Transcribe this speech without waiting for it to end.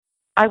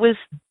I was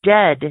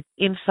dead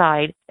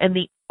inside, and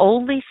the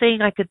only thing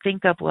I could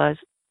think of was,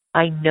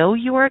 I know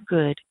you are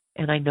good,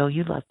 and I know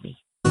you love me.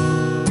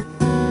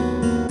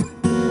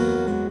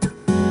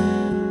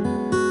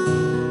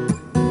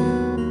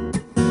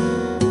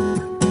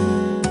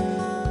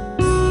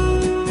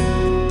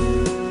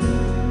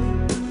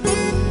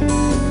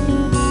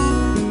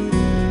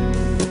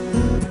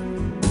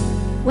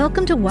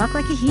 Welcome to Walk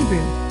Like a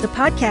Hebrew, the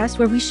podcast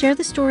where we share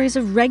the stories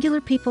of regular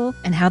people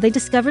and how they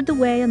discovered the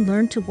way and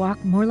learned to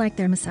walk more like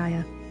their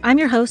Messiah. I'm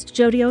your host,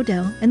 Jody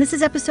Odell, and this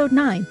is episode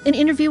 9, an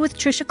interview with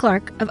Tricia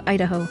Clark of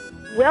Idaho.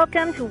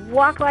 Welcome to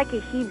Walk Like a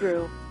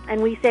Hebrew.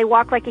 And we say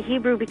walk like a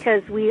Hebrew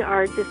because we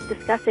are just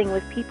discussing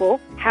with people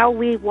how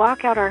we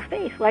walk out our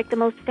faith like the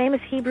most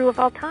famous Hebrew of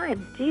all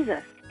time,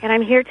 Jesus. And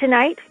I'm here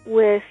tonight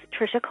with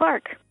Tricia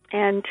Clark.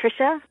 And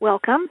Tricia,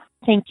 welcome.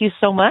 Thank you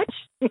so much.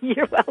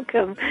 You're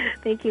welcome.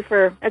 Thank you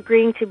for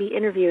agreeing to be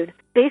interviewed.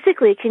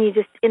 Basically, can you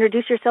just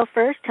introduce yourself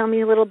first? Tell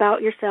me a little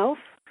about yourself.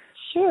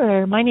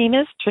 Sure. My name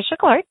is Tricia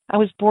Clark. I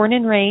was born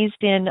and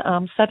raised in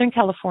Southern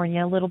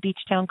California, a little beach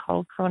town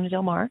called Corona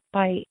del Mar,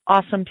 by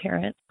awesome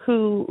parents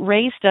who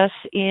raised us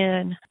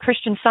in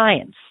Christian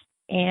Science.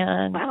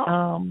 And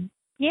wow.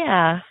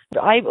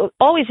 I'm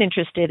always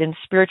interested in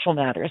spiritual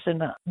matters.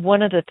 And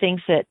one of the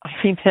things that I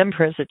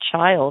remember as a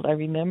child, I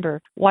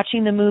remember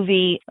watching the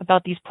movie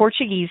about these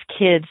Portuguese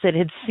kids that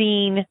had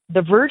seen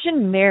the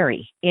Virgin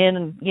Mary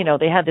in,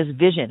 they had this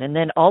vision. And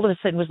then all of a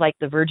sudden it was like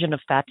the Virgin of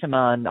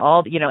Fatima and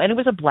all, and it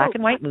was a black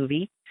and white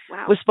movie.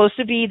 Wow. It was supposed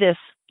to be this,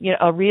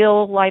 a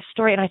real life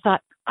story. And I thought,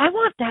 I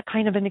want that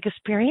kind of an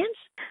experience.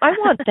 I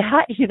want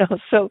that,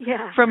 So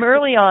From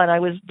early on, I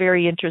was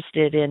very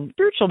interested in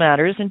spiritual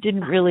matters and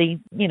didn't really,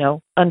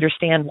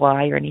 understand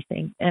why or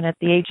anything. And at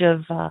the age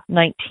of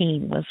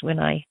 19 was when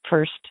I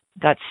first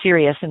got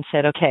serious and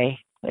said, okay,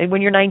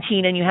 when you're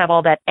 19 and you have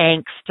all that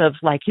angst of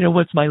like,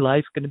 what's my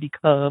life going to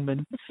become?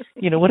 And,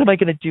 what am I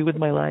going to do with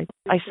my life?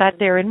 I sat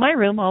there in my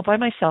room all by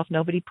myself.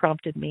 Nobody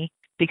prompted me.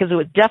 Because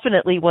it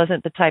definitely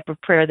wasn't the type of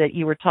prayer that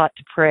you were taught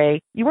to pray.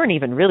 You weren't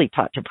even really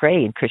taught to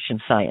pray in Christian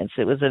Science.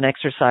 It was an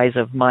exercise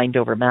of mind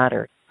over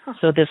matter.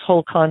 So this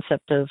whole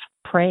concept of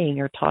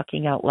praying or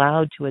talking out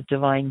loud to a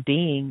divine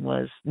being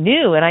was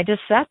new. And I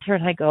just sat there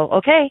and I go,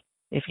 okay,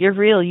 if you're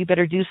real, you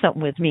better do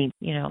something with me,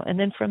 And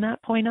then from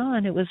that point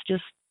on, it was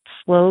just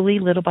slowly,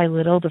 little by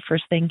little, the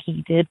first thing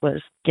he did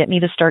was get me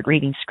to start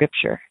reading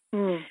scripture.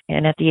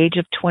 And at the age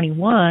of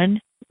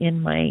 21, in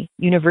my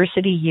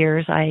university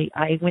years, I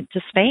went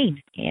to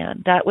Spain,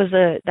 and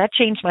that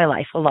changed my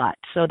life a lot.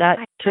 So that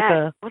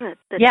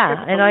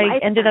and I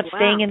ended up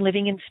staying and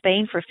living in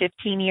Spain for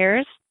 15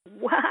 years.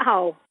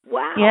 Wow.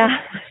 Yeah.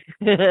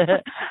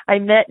 I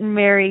met and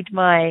married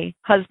my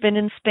husband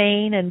in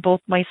Spain, and both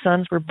my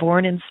sons were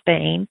born in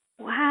Spain.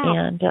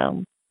 Wow. And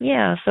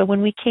so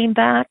when we came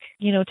back,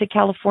 to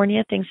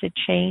California, things had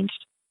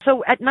changed.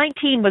 So at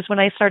 19 was when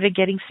I started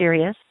getting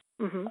serious.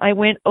 Mm-hmm. I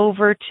went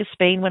over to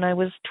Spain when I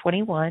was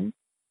 21.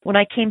 When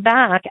I came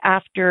back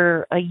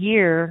after a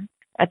year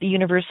at the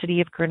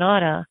University of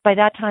Granada, by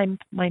that time,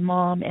 my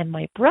mom and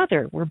my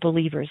brother were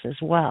believers as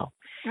well.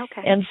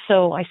 Okay. And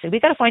so I said, we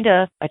got to find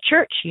a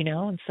church,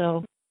 And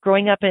so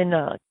growing up in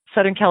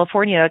Southern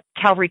California,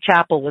 Calvary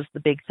Chapel was the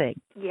big thing.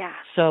 Yeah.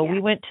 So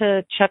we went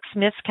to Chuck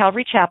Smith's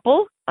Calvary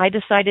Chapel. I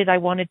decided I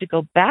wanted to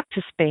go back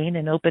to Spain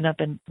and open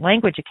up a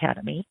language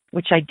academy,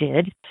 which I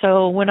did.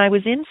 So when I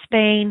was in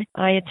Spain,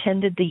 I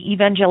attended the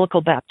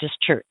Evangelical Baptist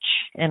Church,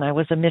 and I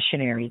was a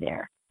missionary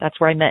there. That's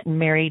where I met and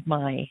married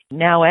my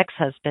now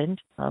ex-husband.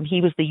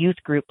 He was the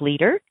youth group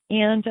leader,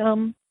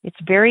 and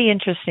it's very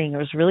interesting. It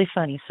was really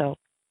funny. So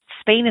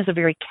Spain is a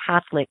very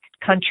Catholic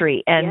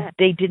country, and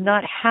they did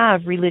not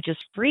have religious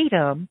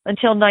freedom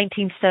until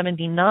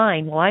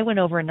 1979. Well, I went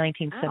over in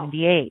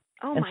 1978.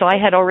 Oh, and so I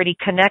had already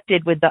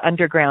connected with the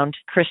underground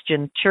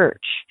Christian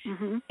church.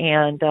 Mm-hmm.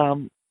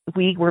 And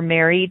we were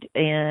married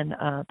in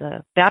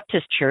the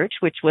Baptist church,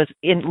 which was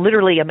in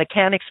literally a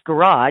mechanic's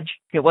garage.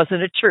 It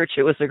wasn't a church,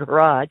 it was a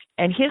garage.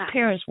 And his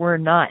parents were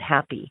not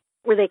happy.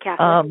 Were they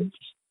Catholic?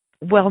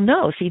 Well,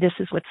 no. See, this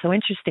is what's so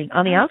interesting.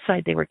 On the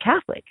outside, they were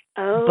Catholic.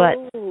 Oh.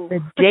 But the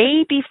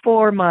day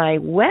before my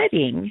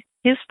wedding,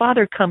 his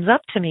father comes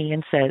up to me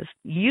and says,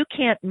 you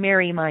can't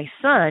marry my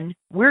son.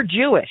 We're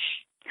Jewish.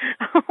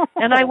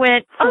 And I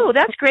went, oh,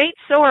 that's great.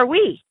 So are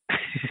we.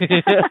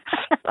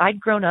 I'd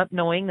grown up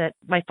knowing that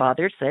my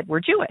father said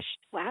we're Jewish.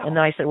 Wow. And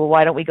then I said, well,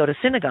 why don't we go to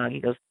synagogue?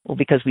 He goes, well,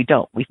 because we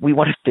don't. We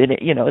want to fit it.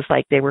 It's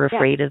like they were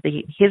afraid of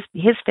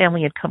his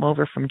family had come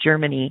over from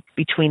Germany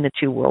between the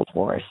two world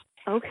wars.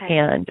 Okay.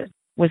 And it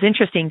was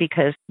interesting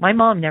because my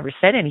mom never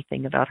said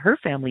anything about her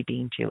family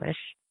being Jewish.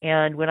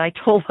 And when I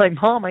told my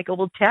mom, I go,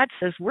 well, Dad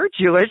says we're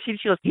Jewish. And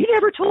she goes, he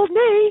never told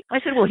me. I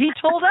said, well, he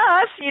told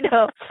us,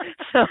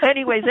 So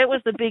anyways, it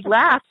was the big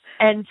laugh.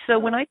 And so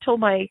when I told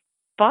my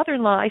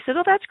father-in-law, I said,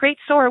 oh, that's great.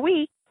 So are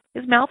we.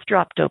 His mouth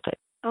dropped open.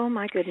 Oh,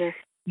 my goodness.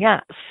 Yeah.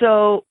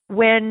 So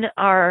when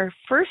our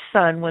first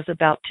son was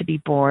about to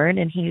be born,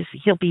 and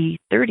he'll be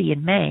 30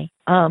 in May,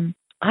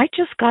 I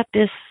just got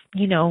this,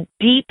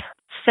 deep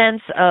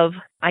sense of,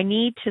 I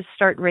need to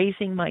start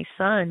raising my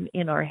son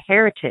in our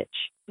heritage.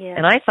 Yeah.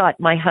 And I thought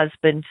my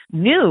husband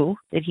knew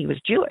that he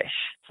was Jewish.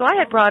 So I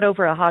had brought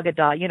over a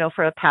Haggadah,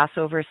 for a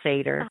Passover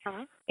Seder.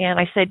 Uh-huh. And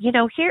I said,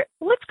 here,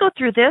 let's go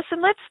through this,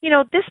 and let's,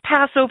 this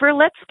Passover,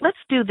 let's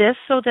do this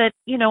so that,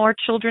 our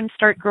children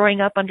start growing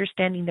up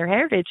understanding their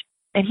heritage.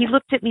 And he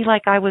looked at me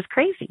like I was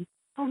crazy.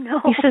 Oh, no.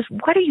 He says,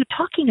 what are you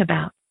talking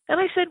about? And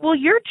I said, well,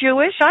 you're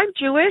Jewish, I'm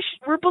Jewish,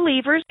 we're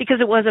believers, because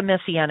it was a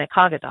Messianic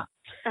Haggadah.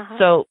 Uh-huh.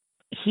 So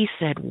he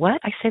said, what?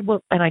 I said,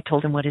 well, and I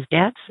told him what his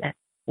dad said.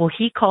 Well,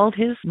 he called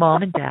his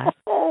mom and dad,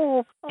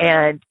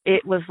 and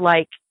it was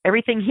like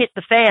everything hit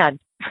the fan.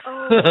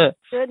 Oh,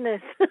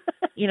 goodness.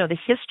 The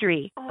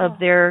history of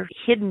their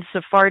hidden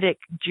Sephardic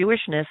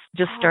Jewishness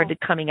just started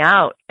coming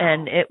out,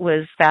 and it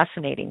was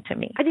fascinating to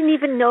me. I didn't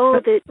even know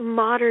that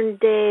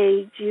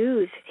modern-day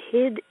Jews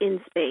hid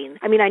in Spain.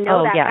 I mean, I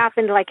know that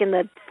happened like in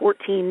the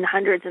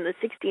 1400s and the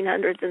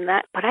 1600s and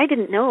that, but I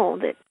didn't know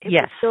that it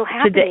was still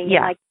happening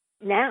like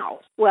now.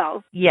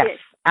 Well, yes.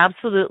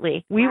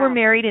 Absolutely. We were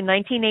married in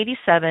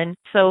 1987,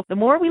 so the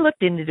more we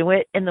looked into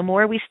it and the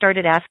more we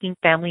started asking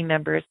family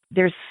members,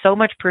 there's so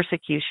much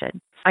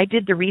persecution. I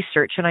did the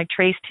research and I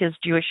traced his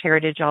Jewish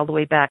heritage all the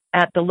way back.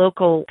 At the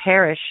local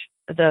parish,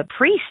 the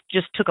priest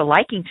just took a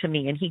liking to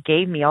me and he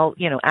gave me all,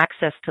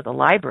 access to the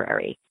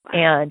library.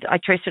 And I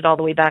traced it all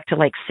the way back to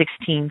like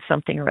 16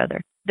 something or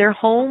other. Their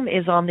home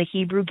is on the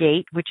Hebrew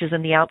Gate, which is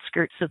in the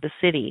outskirts of the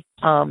city,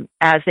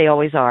 as they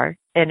always are.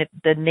 And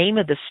the name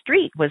of the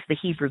street was the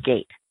Hebrew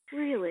Gate.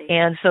 Really?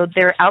 And so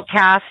they're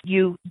outcasts.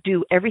 You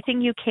do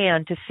everything you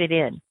can to fit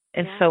in.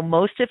 And so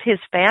most of his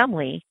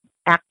family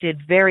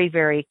acted very,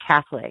 very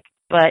Catholic.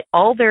 But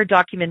all their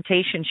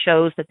documentation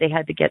shows that they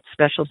had to get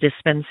special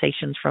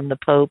dispensations from the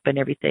Pope and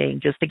everything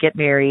just to get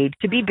married,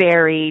 to be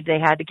buried. They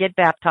had to get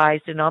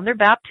baptized. And on their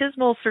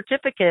baptismal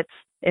certificates,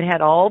 it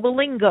had all the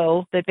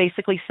lingo that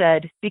basically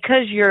said,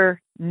 because you're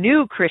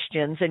new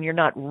Christians and you're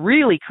not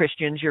really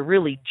Christians, you're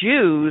really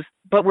Jews,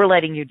 but we're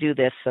letting you do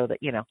this so that,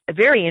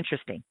 very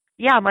interesting.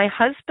 Yeah, my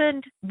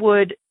husband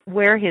would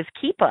wear his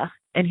kippah,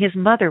 and his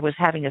mother was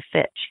having a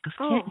fit. She goes,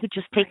 can't you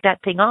just take that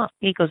thing off?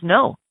 He goes,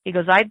 no. He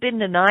goes, I've been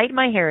denied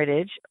my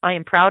heritage. I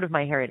am proud of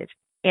my heritage.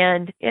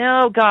 And,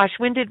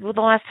 when did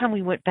the last time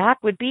we went back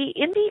would be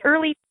in the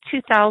early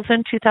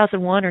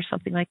 2001 or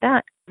something like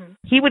that. Mm-hmm.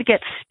 He would get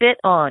spit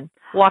on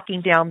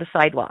walking down the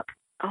sidewalk.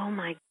 Oh,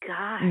 my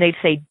God. And they'd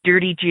say,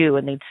 dirty Jew,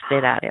 and they'd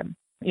spit at him.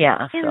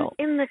 Yeah.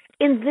 In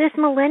this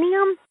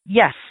millennium?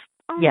 Yes.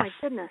 Oh, yes.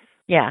 my goodness.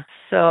 Yeah.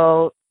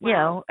 So,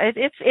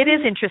 it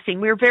is interesting.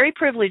 We're very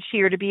privileged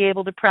here to be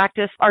able to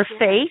practice our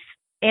faith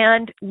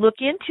and look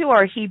into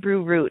our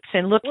Hebrew roots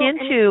and look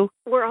into...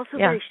 We're also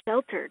very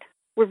sheltered.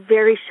 We're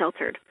very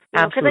sheltered.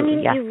 Absolutely,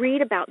 because, you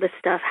read about this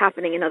stuff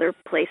happening in other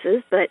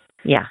places, but,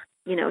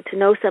 to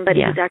know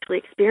somebody who's actually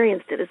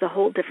experienced it is a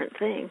whole different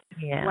thing.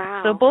 Yeah.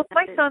 Wow. So both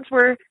my sons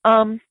were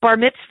bar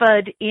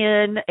mitzvahed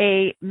in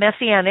a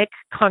Messianic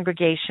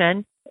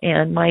congregation.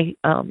 And my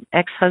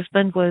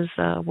ex-husband was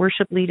a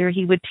worship leader.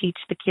 He would teach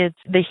the kids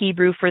the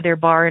Hebrew for their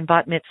bar and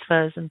bat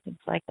mitzvahs and things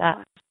like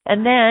that.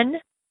 And then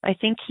I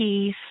think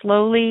he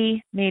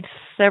slowly made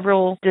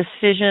several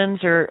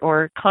decisions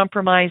or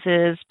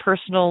compromises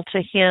personal to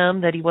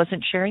him that he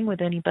wasn't sharing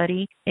with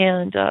anybody.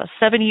 And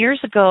 7 years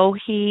ago,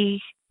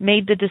 he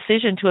made the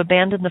decision to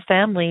abandon the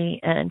family,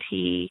 and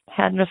he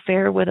had an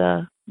affair with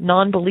a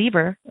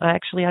non-believer,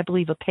 actually, I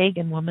believe a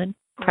pagan woman.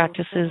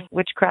 Practices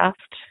witchcraft,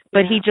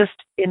 but he just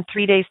in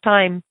 3 days'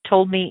 time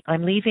told me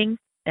I'm leaving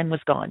and was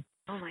gone.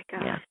 Oh my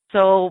God. Yeah.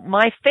 So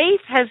my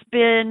faith has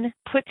been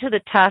put to the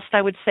test.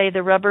 I would say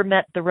the rubber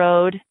met the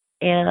road,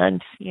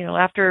 and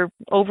after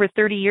over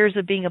 30 years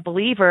of being a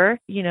believer,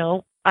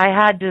 I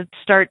had to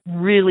start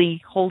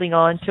really holding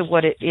on to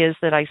what it is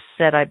that I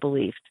said I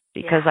believed,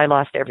 because I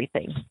lost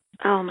everything.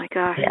 Oh my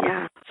gosh,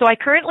 yeah. So I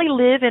currently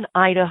live in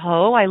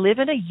Idaho. I live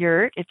in a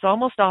yurt. It's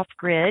almost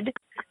off-grid.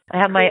 I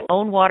have my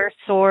own water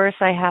source.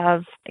 I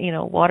have,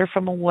 water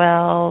from a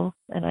well,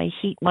 and I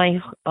heat my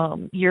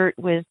yurt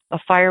with a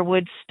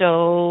firewood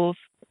stove.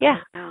 Yeah,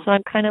 so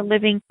I'm kind of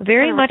living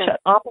very much an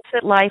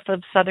opposite life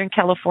of Southern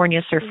California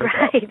surfer.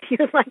 Right,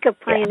 you're like a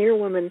pioneer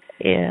woman.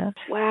 Yeah.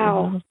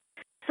 Wow. Mm-hmm.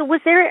 So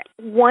was there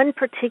one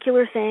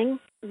particular thing,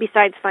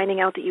 besides finding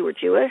out that you were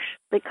Jewish,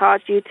 that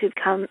caused you to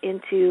come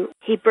into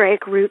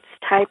Hebraic roots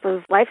type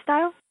of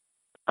lifestyle?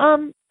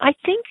 I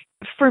think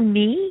for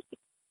me,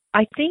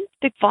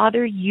 the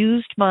Father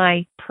used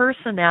my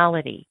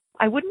personality.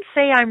 I wouldn't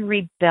say I'm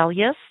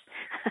rebellious,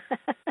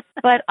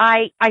 but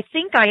I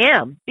think I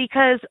am,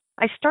 because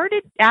I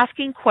started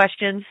asking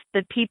questions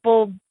that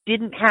people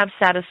didn't have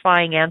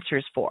satisfying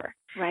answers for.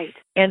 Right.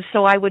 And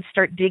so I would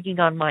start digging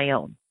on my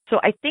own. So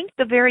I think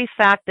the very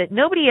fact that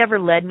nobody ever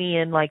led me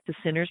in like the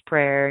sinner's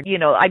prayer,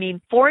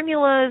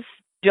 formulas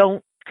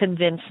don't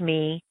convince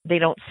me, they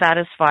don't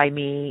satisfy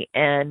me,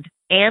 and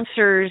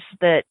answers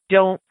that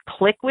don't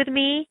click with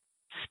me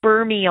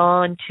spur me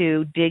on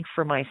to dig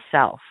for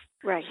myself.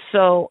 Right.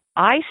 So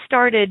I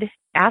started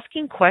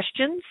asking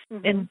questions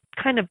and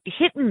kind of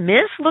hit and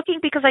miss looking,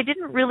 because I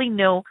didn't really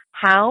know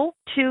how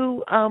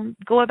to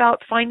go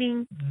about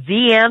finding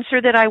the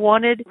answer that I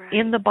wanted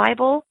in the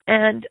Bible.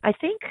 And I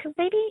think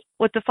maybe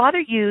what the Father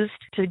used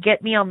to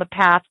get me on the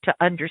path to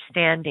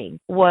understanding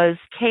was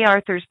Kay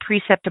Arthur's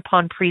Precept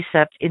Upon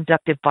Precept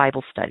inductive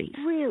Bible studies.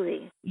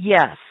 Really?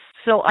 Yes.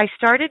 So I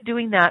started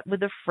doing that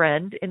with a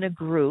friend in a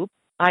group.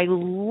 I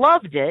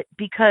loved it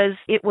because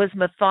it was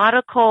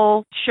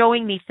methodical,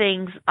 showing me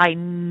things I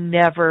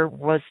never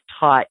was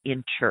taught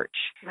in church.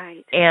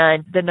 Right.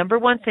 And the number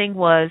one thing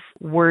was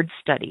word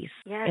studies.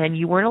 Yes. And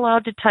you weren't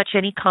allowed to touch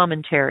any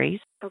commentaries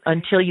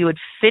until you had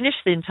finished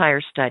the entire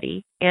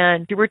study.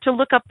 And you were to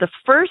look up the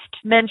first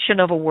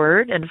mention of a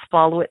word and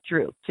follow it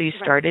through. So you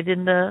started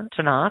in the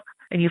Tanakh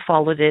and you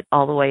followed it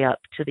all the way up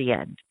to the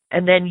end.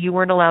 And then you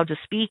weren't allowed to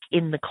speak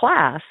in the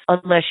class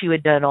unless you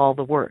had done all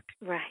the work.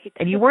 Right.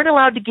 And you weren't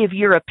allowed to give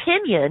your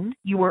opinion.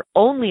 You were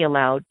only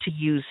allowed to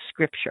use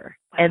scripture.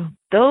 Wow. And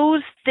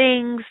those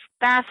things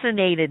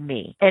fascinated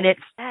me. And it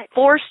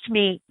forced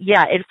me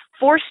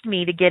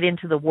to get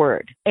into the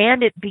Word.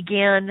 And it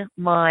began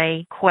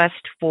my quest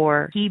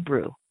for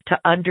Hebrew, to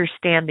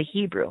understand the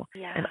Hebrew.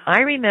 Yeah. And I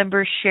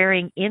remember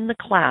sharing in the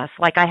class,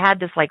 like I had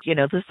this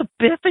this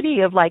epiphany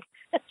of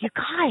you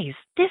guys,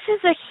 this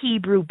is a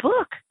Hebrew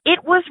book. It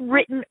was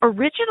written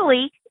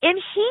originally in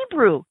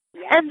Hebrew.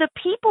 Yes. And the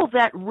people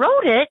that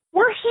wrote it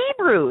were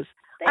Hebrews.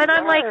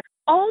 I'm like,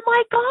 oh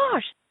my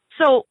gosh.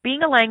 So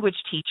being a language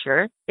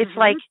teacher, it's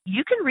like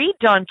you can read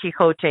Don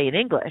Quixote in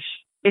English.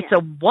 It's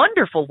a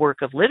wonderful work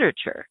of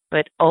literature.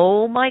 But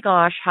oh my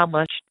gosh, how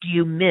much do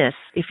you miss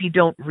if you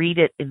don't read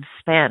it in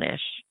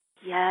Spanish?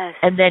 Yes.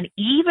 And then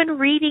even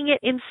reading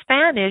it in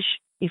Spanish,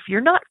 if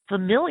you're not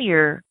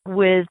familiar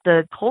with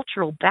the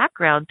cultural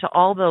background to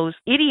all those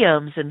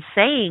idioms and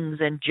sayings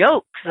and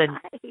jokes and,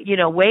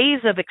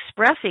 ways of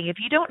expressing, if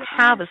you don't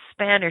have a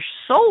Spanish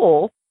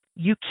soul,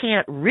 you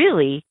can't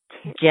really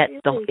get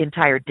the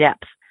entire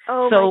depth.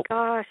 Oh, my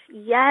gosh.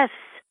 Yes.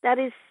 That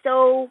is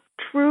so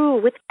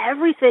true with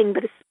everything,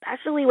 but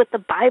especially with the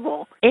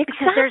Bible.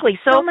 Exactly.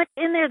 There's so much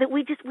in there that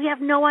we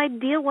have no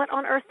idea what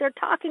on earth they're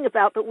talking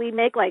about, but we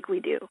make like we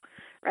do,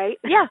 right?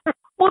 Yeah.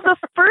 Well, the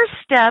first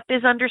step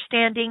is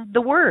understanding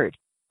the word.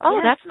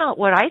 Oh, that's not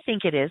what I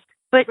think it is.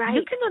 But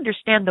you can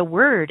understand the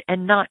word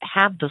and not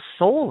have the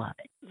soul of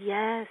it.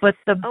 Yes. But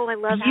the I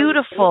love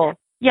beautiful,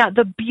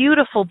 the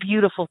beautiful,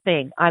 beautiful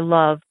thing I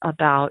love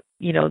about,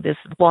 this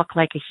walk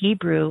like a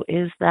Hebrew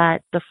is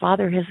that the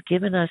Father has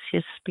given us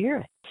His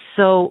Spirit.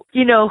 So,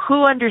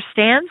 who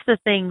understands the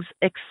things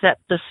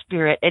except the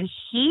Spirit, and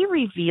He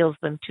reveals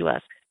them to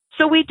us.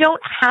 So we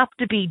don't have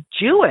to be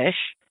Jewish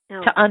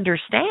to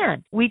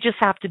understand. We just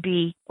have to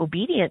be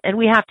obedient, and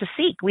we have to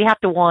seek. We have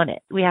to want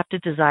it. We have to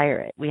desire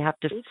it. We have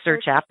to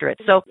search after it.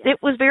 So it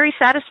was very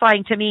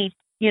satisfying to me.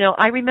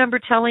 I remember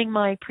telling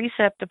my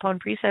precept upon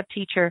precept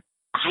teacher,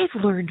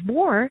 I've learned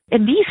more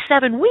in these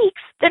 7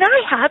 weeks than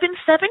I have in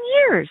 7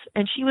 years.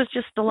 And she was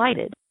just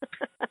delighted.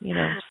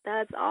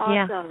 That's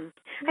awesome.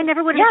 Yeah. I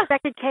never would have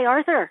expected Kay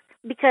Arthur,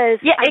 because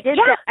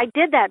I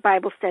did that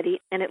Bible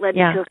study, and it led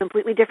me to a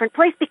completely different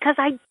place because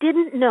I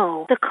didn't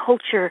know the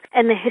culture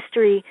and the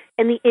history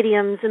and the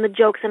idioms and the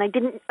jokes, and I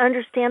didn't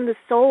understand the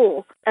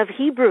soul of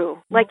Hebrew,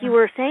 like you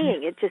were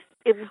saying. It didn't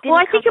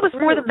I think it was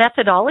more the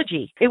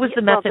methodology. It was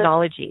the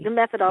methodology. The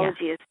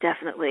methodology is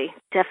definitely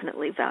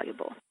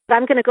valuable. But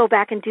I'm going to go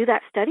back and do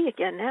that study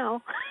again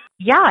now.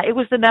 Yeah, it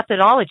was the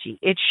methodology.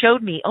 It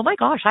showed me, oh my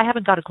gosh, I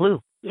haven't got a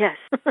clue. Yes.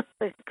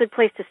 A good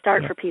place to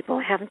start for people.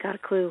 I haven't got a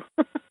clue.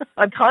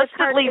 I'm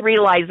constantly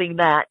realizing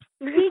that.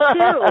 Me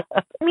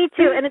too. Me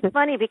too. And it's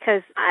funny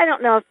because I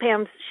don't know if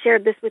Pam's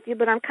shared this with you,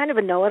 but I'm kind of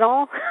a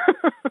know-it-all.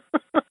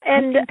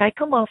 And I think I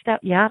come off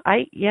that. No,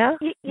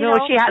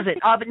 she hasn't.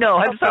 No,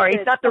 I'm sorry.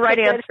 It's not the right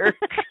answer.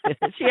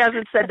 She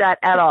hasn't said that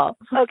at all.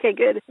 Okay,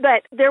 good.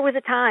 But there was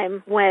a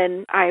time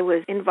when I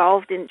was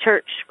involved in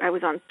church. I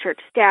was on church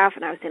staff,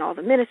 and I was in all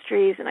the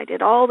ministries, and I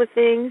did all the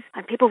things.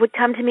 And people would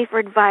come to me for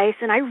advice,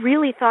 and I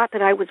really thought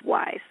that I was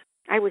wise.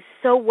 I was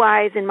so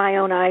wise in my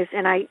own eyes,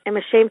 and I am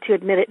ashamed to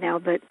admit it now,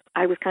 but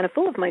I was kind of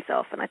full of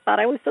myself, and I thought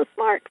I was so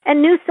smart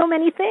and knew so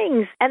many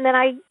things. And then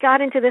I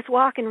got into this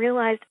walk and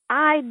realized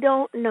I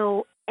don't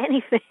know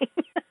anything.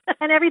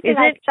 And everything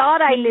I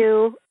thought I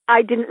knew,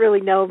 I didn't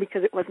really know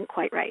because it wasn't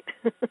quite right.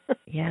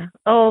 Yeah.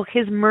 Oh,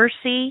 His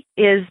mercy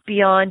is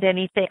beyond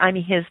anything. I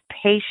mean, His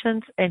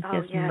patience and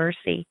His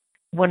mercy.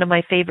 One of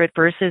my favorite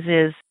verses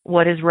is,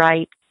 what is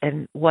right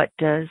and what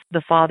does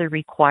the Father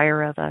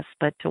require of us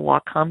but to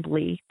walk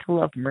humbly, to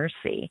love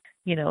mercy,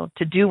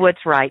 to do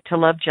what's right, to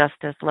love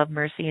justice, love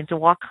mercy, and to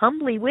walk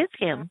humbly with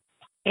Him.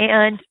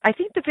 And I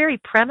think the very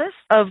premise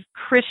of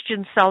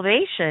Christian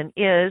salvation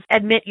is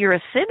admit you're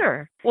a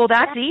sinner. Well,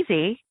 that's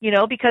easy,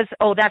 because,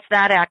 that's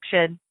that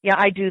action. Yeah,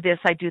 I do this,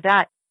 I do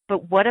that.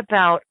 But what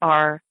about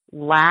our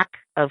lack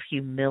of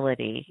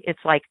humility? It's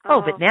like,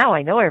 but now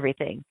I know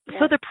everything. Yeah.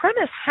 So the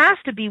premise has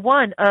to be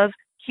one of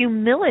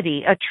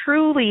humility. A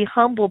truly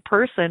humble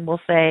person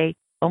will say,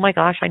 oh my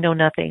gosh, I know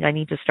nothing. I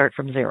need to start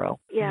from zero.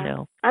 Yeah. You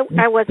know?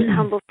 I wasn't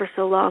humble for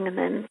so long, and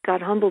then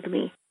God humbled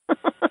me.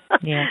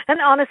 Yeah. And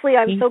honestly,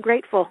 I'm so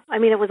grateful. I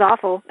mean, it was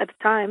awful at the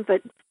time,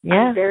 but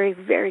I'm very,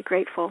 very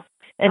grateful.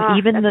 And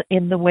even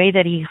in the way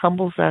that he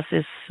humbles us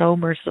is so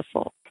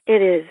merciful.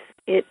 It is.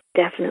 It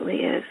definitely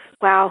is.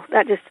 Wow,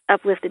 that just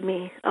uplifted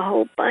me a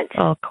whole bunch.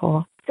 Oh,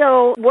 cool.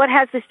 So what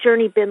has this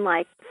journey been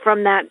like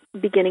from that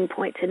beginning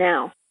point to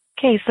now?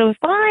 Okay, so if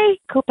I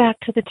go back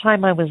to the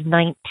time I was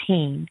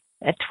 19,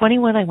 at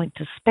 21 I went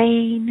to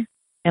Spain,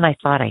 and I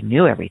thought I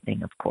knew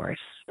everything, of course,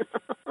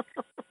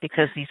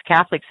 because these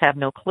Catholics have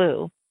no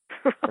clue,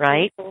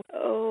 right?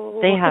 Oh.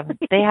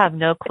 They have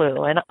no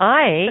clue. And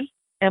I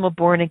am a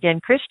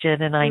born-again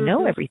Christian, and I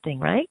know everything,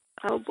 right?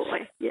 Oh,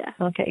 boy, yeah.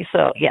 Okay,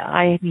 so,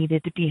 I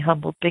needed to be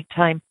humbled big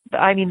time.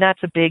 I mean, that's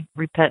a big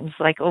repentance,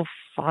 like, oh,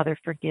 Father,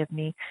 forgive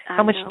me.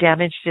 How much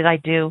damage did I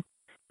do?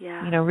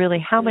 Yeah. You know, really,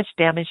 how much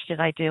damage did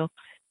I do?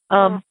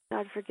 God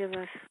forgive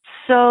us.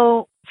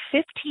 So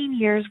 15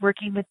 years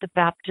working with the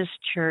Baptist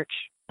Church.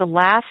 The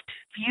last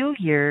few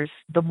years,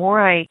 the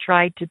more I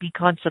tried to be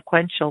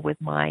consequential with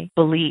my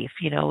belief,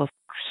 you know, if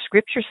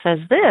Scripture says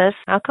this,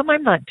 how come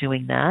I'm not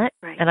doing that?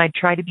 Right. And I'd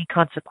try to be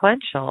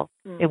consequential.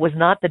 It was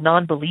not the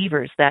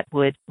non-believers that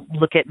would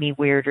look at me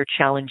weird or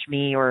challenge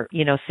me or,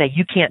 you know, say,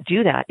 you can't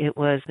do that. It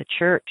was the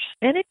church.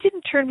 And it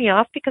didn't turn me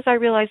off because I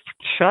realized,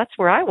 that's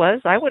where I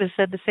was. I would have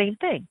said the same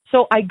thing.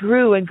 So I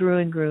grew and grew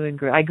and grew and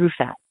grew. I grew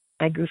fat.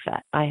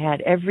 I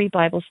had every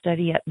Bible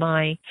study at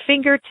my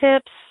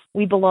fingertips.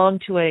 We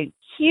belonged to a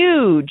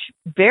huge,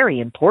 very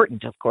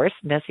important, of course,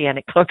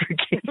 Messianic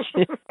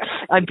congregation.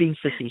 I'm being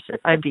facetious.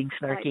 I'm being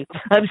snarky.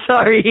 I'm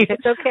sorry.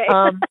 It's okay.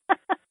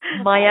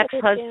 My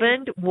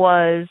ex-husband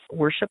was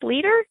worship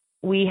leader.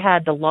 We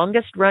had the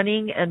longest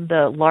running and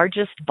the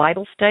largest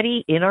Bible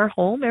study in our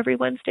home every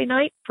Wednesday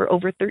night for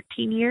over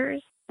 13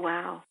 years.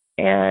 Wow.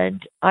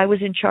 And I was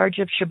in charge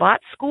of Shabbat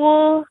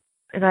school.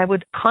 And I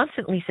would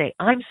constantly say,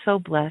 I'm so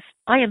blessed.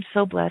 I am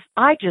so blessed.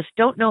 I just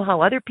don't know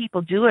how other people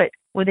do it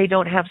when they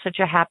don't have such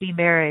a happy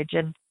marriage.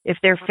 And if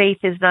their faith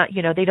is not,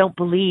 you know, they don't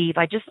believe.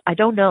 I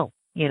don't know,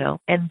 you know.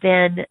 And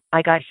then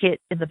I got hit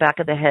in the back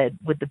of the head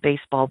with the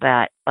baseball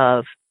bat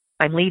of,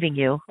 I'm leaving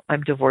you.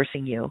 I'm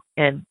divorcing you.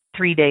 And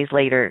 3 days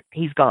later,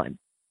 he's gone.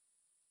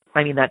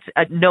 I mean, that's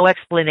no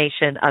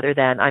explanation other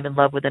than I'm in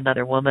love with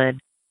another woman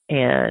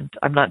and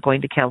I'm not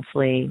going to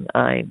counseling.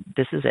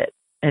 This is it.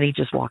 And he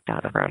just walked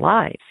out of our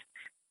lives.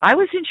 I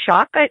was in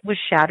shock. I was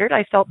shattered.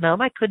 I felt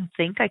numb. I couldn't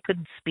think. I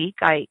couldn't speak.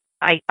 I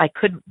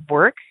couldn't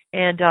work.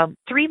 And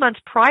 3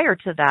 months prior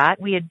to that,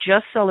 we had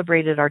just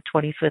celebrated our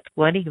 25th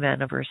wedding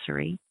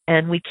anniversary.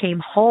 And we came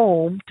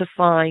home to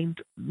find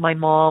my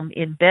mom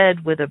in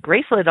bed with a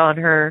bracelet on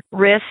her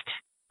wrist.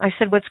 I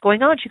said, what's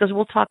going on? She goes,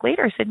 we'll talk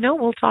later. I said, no,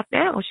 we'll talk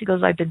now. She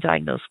goes, I've been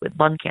diagnosed with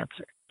lung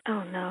cancer.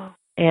 Oh, no.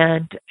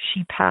 And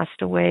she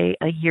passed away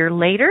a year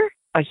later.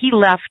 He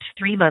left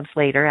 3 months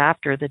later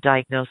after the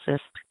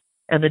diagnosis.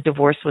 And the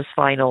divorce was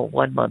final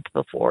 1 month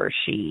before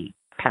she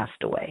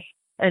passed away.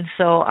 And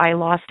so I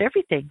lost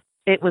everything.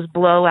 It was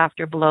blow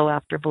after blow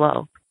after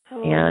blow.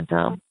 Oh. And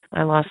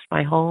I lost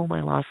my home.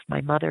 I lost my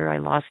mother. I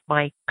lost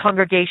my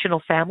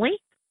congregational family.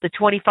 The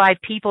 25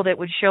 people that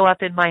would show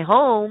up in my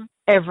home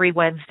every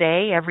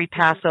Wednesday, every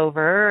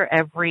Passover,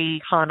 every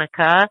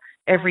Hanukkah,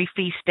 every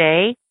feast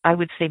day, I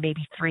would say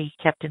maybe 3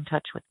 kept in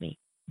touch with me.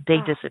 They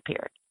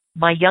disappeared.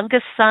 My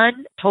youngest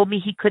son told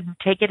me he couldn't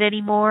take it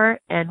anymore,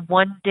 and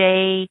one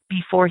day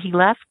before he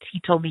left,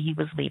 he told me he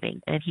was leaving,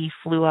 and he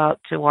flew out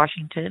to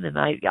Washington, and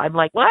I'm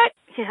like, what?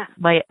 Yeah.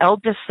 My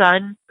eldest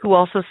son, who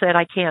also said,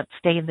 I can't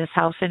stay in this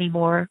house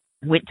anymore,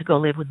 went to go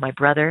live with my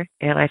brother,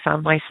 and I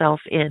found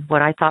myself in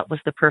what I thought was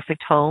the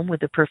perfect home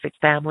with the perfect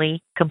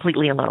family,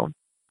 completely alone.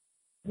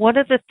 One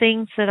of the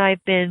things that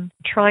I've been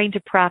trying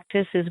to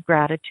practice is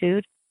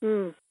gratitude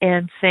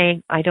and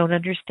saying, I don't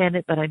understand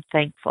it, but I'm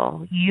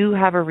thankful. You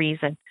have a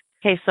reason.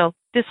 Okay, so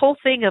this whole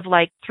thing of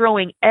like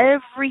throwing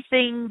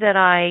everything that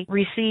I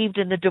received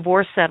in the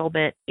divorce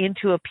settlement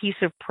into a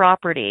piece of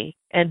property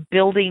and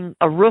building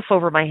a roof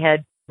over my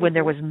head when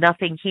there was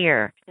nothing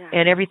here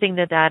and everything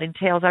that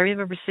entails. I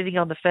remember sitting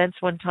on the fence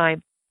one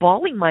time,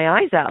 bawling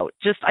my eyes out.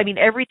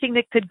 Everything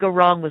that could go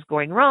wrong was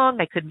going wrong.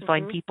 I couldn't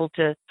find people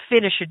to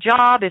finish a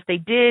job. If they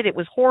did, it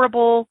was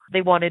horrible.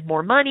 They wanted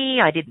more money.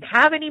 I didn't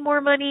have any more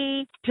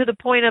money, to the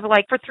point of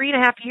like for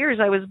 3.5 years,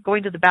 I was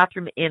going to the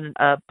bathroom in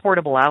a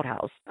portable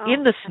outhouse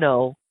in the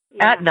snow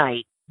at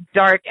night,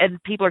 dark.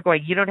 And people are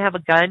going, you don't have a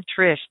gun?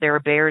 Trish, there are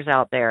bears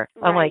out there.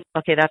 Right. I'm like,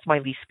 okay, that's my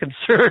least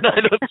concern.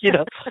 I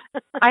don't,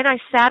 And I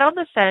sat on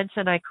the fence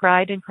and I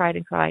cried and cried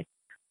and cried.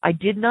 I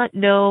did not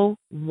know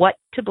what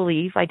to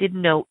believe. I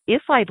didn't know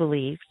if I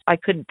believed. I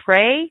couldn't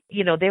pray.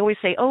 They always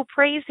say, oh,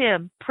 praise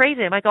him, praise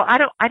him. I go,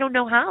 I don't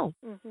know how.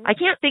 I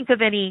can't think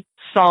of any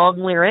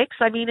song lyrics.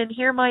 And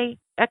here my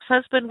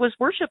ex-husband was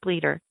worship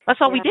leader. That's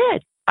all we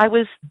did. I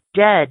was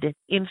dead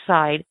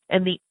inside.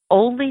 And the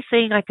only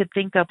thing I could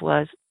think of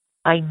was,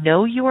 I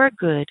know you are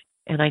good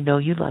and I know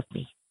you love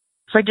me.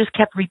 So I just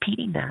kept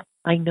repeating that.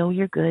 I know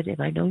you're good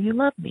and I know you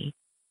love me.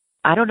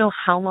 I don't know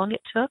how long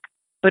it took.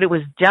 but it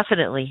was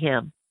definitely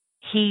him.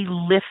 He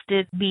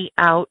lifted me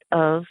out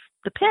of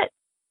the pit.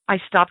 I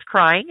stopped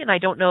crying, and I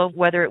don't know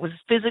whether it was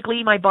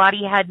physically my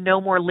body had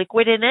no more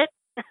liquid in it.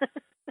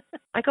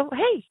 I go,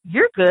 hey,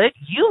 you're good.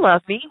 You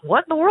love me.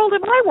 What in the world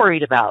am I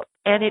worried about?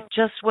 And it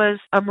just was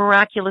a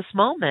miraculous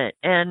moment.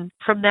 And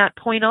from that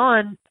point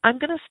on, I'm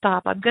going to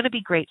stop. I'm going to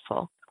be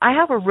grateful. I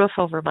have a roof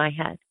over my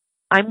head.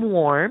 I'm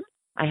warm.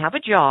 I have a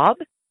job.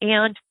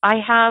 And I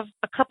have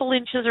a couple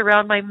inches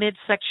around my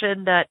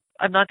midsection that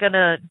I'm not going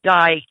to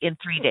die in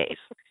 3 days,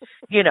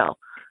 you know.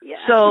 Yeah.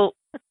 So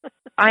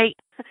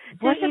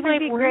what am I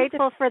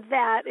grateful for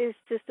that is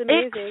just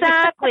amazing.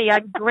 Exactly.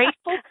 I'm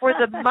grateful for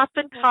the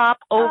muffin top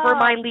over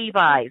my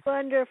Levi's.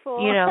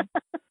 Wonderful.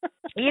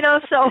 You know,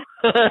 so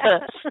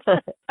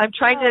I'm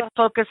trying to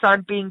focus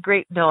on being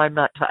great. No, I'm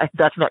not.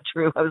 That's not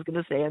true. I was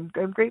going to say I'm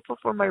grateful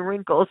for my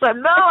wrinkles.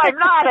 I'm not. I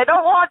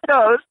don't want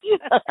those.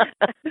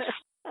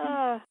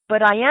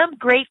 But I am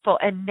grateful.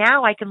 And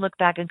now I can look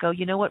back and go,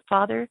 you know what,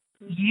 Father?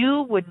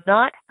 You would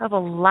not have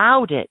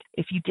allowed it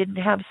if you didn't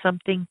have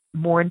something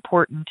more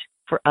important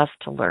for us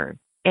to learn.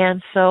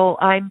 And so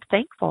I'm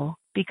thankful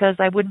because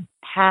I wouldn't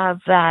have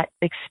that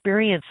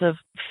experience of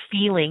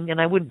feeling,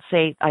 and I wouldn't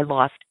say I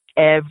lost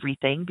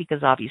everything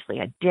because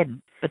obviously I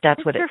didn't, but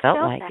that's what it felt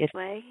like. It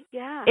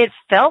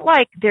felt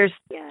like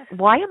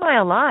why am I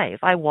alive?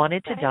 I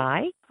wanted to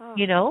die,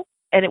 you know,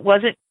 and it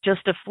wasn't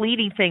just a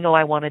fleeting thing,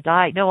 I want to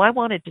die. No, I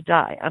wanted to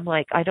die. I'm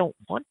like, I don't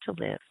want to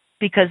live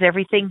because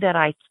everything that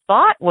I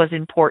thought was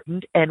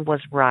important and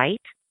was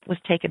right was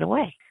taken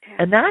away.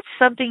 And that's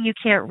something you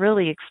can't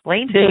really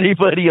explain to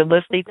anybody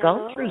unless they've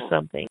gone through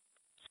something.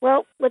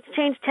 Well, let's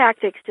change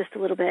tactics just a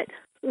little bit.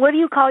 What do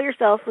you call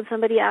yourself when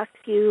somebody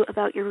asks you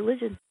about your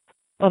religion?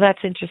 Well,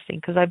 that's interesting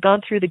because I've gone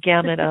through the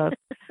gamut of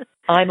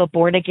I'm a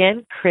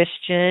born-again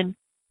Christian,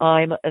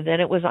 I'm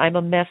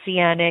a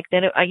Messianic,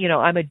 then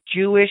I'm a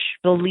Jewish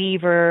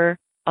believer.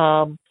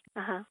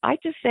 I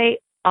just say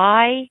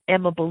I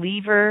am a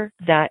believer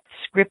that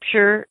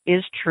Scripture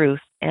is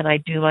truth, and I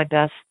do my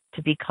best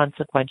to be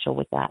consequential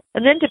with that.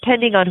 And then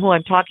depending on who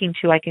I'm talking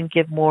to, I can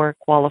give more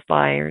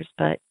qualifiers,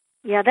 but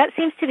yeah, that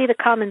seems to be the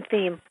common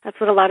theme. That's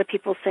what a lot of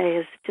people say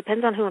is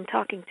depends on who I'm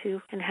talking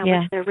to and how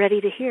much they're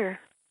ready to hear.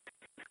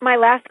 My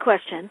last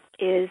question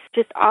is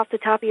just off the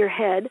top of your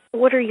head,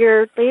 what are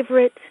your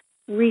favorite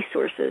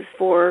resources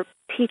for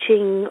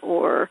teaching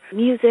or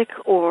music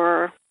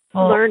or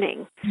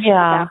learning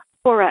about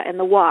Torah and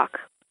the walk?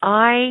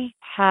 I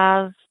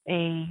have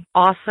a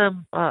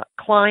awesome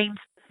Klein's.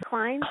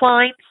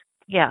 Klein's?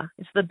 Yeah,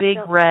 it's the big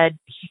red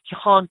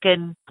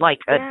honkin'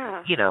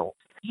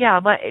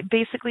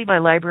 basically my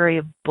library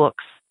of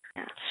books,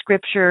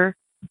 scripture,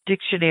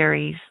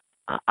 dictionaries.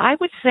 I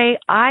would say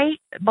my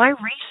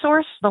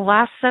resource the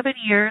last 7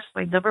 years,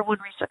 my number one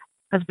resource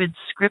has been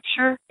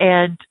scripture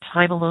and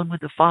time alone with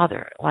the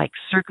Father, like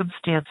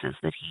circumstances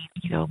that he,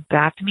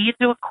 backed me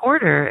into a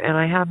corner and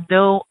I have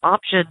no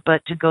option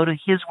but to go to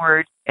his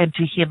word and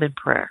to him in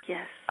prayer.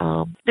 Yes.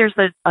 There's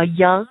a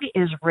young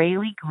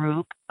Israeli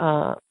group,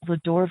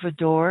 Lador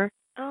Vador.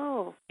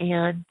 Oh.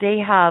 And they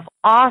have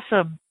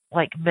awesome,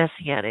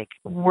 messianic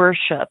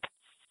worship.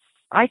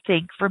 I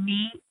think for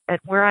me, at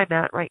where I'm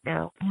at right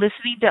now,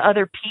 listening to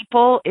other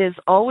people is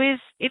always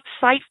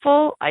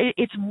insightful.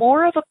 It's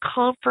more of a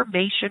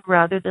confirmation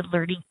rather than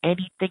learning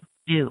anything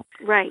new.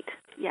 Right.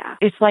 Yeah.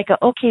 It's like,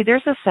 okay,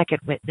 there's a second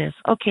witness.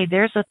 Okay,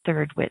 there's a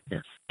third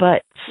witness.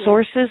 But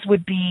sources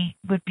would be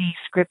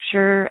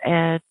scripture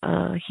and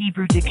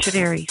Hebrew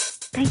dictionaries.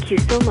 Thank you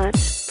so much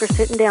for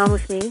sitting down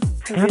with me.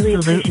 I really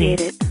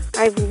appreciate it.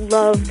 I've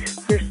loved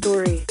your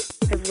story.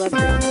 I've loved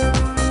it.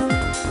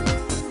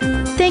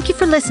 Thank you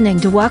for listening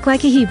to Walk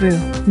Like a Hebrew.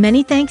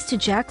 Many thanks to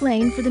Jack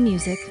Lane for the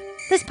music.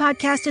 This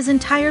podcast is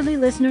entirely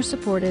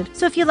listener-supported,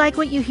 so if you like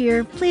what you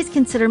hear, please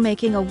consider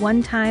making a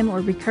one-time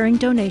or recurring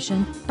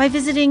donation by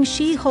visiting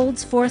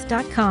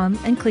sheholdsforth.com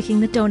and clicking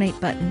the donate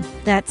button.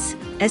 That's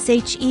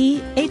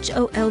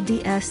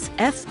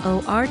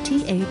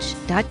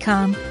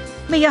SHEHOLDSFORTH.com.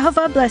 May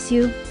Yehovah bless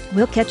you.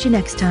 We'll catch you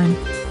next time.